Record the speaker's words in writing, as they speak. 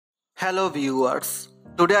Hello viewers,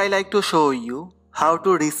 today I like to show you how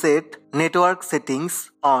to reset network settings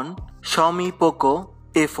on XIAOMI Poco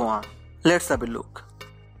F1. Let's have a look.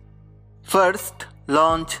 First,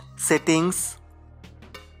 launch settings.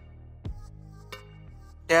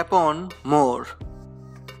 Tap on more.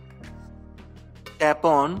 Tap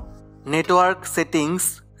on network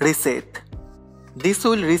settings reset. This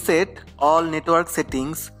will reset all network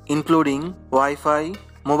settings including Wi-Fi,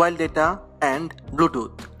 mobile data and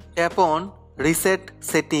Bluetooth. Tap on reset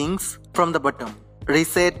settings from the bottom.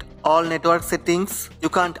 Reset all network settings. You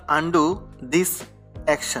can't undo this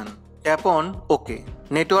action. Tap on OK.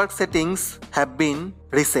 Network settings have been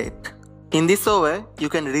reset. In this way, you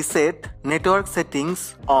can reset network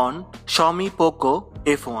settings on XIAOMI Poco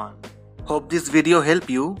F1. Hope this video helped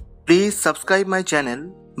you. Please subscribe my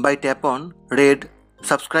channel by tap on red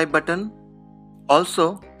subscribe button.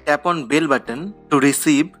 Also tap on bell button to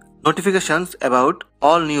receive notifications about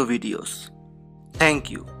all new videos.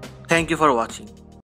 Thank you. Thank you for watching.